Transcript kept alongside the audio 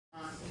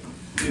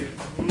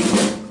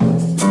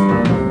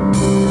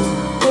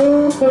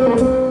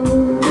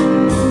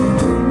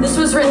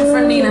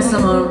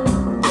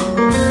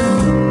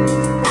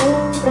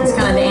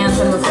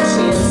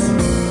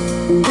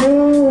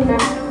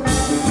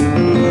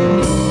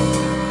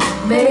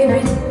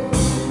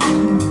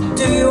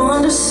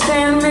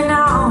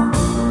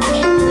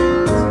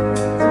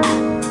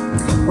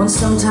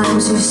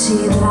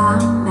see that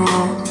I'm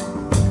mad?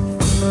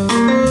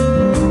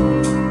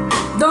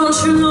 Don't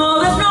you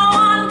know that no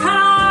one can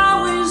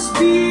always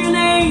be an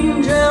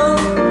angel?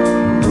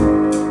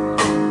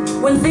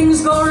 When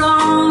things go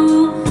wrong,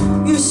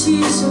 you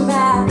see so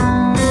bad.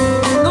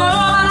 Oh,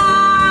 but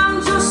I'm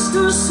just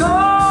a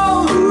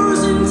soul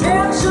whose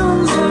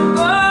intentions are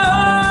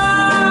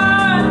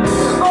good.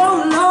 Oh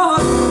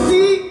Lord,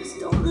 please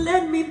don't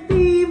let me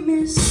be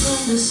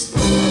misunderstood.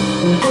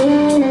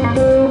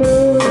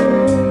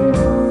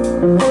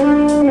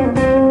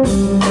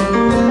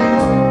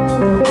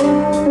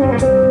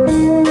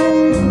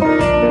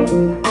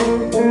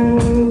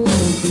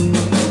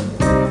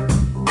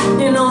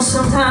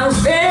 Sometimes,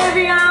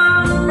 baby,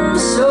 I'm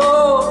so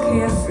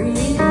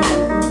carefree,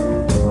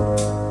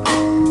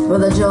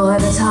 with a joy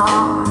that's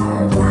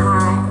hard to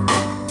hide.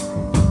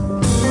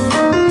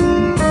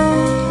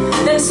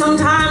 Then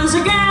sometimes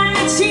again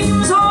it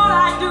seems all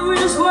I do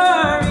is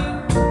worry,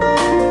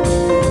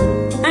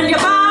 and you're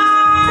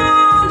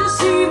bound to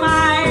see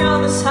my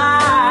other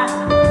side.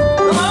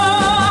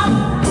 Oh,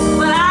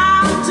 but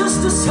I'm just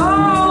a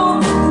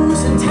soul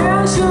whose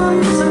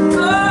intentions are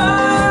good.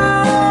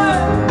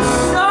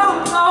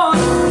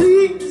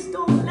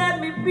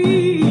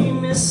 Be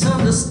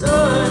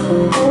misunderstood.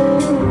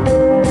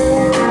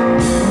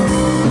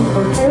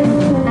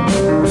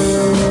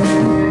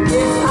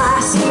 If I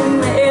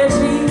seem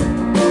edgy,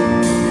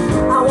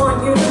 I want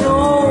you to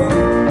know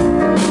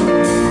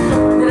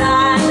that I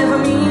never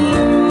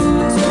mean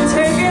to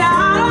take it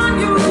out on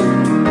you.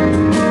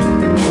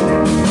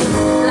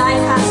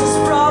 Life has its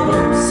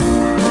problems,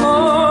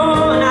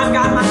 oh, and I've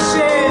got my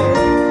share,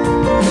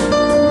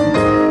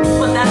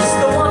 but that's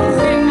the one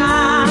thing I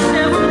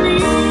never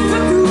mean to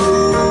do.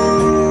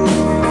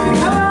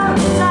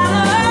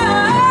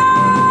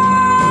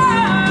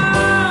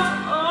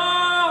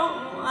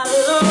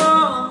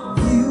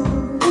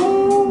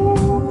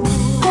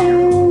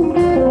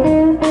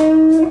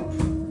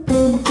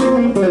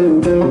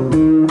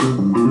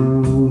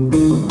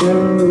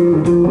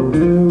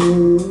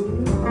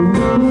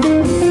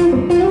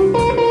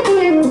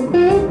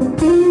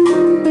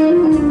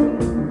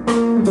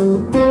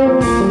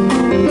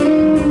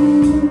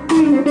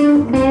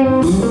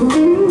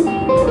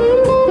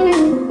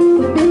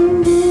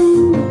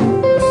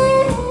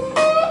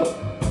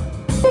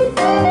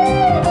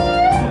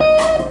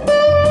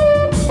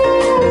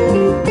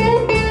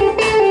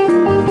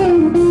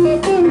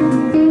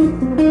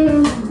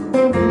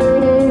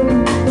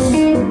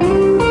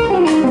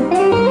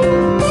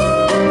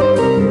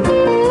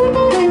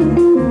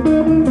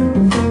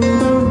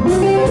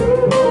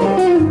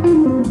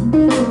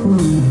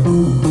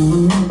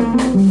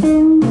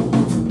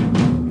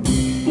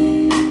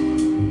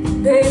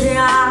 Baby,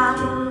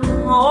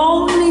 I'm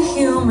only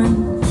human.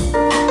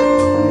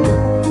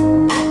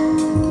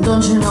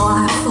 Don't you know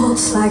I have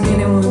faults like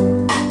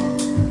anyone?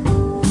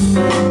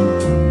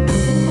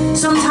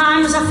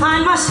 Sometimes I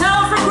find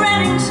myself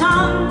regretting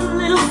some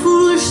little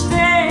foolish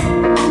thing,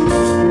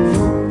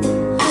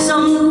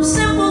 some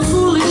simple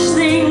foolish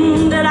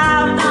thing that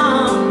I've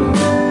done.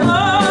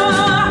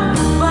 Oh,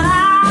 but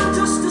I'm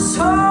just a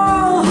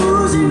soul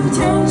whose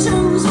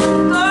intentions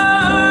are good.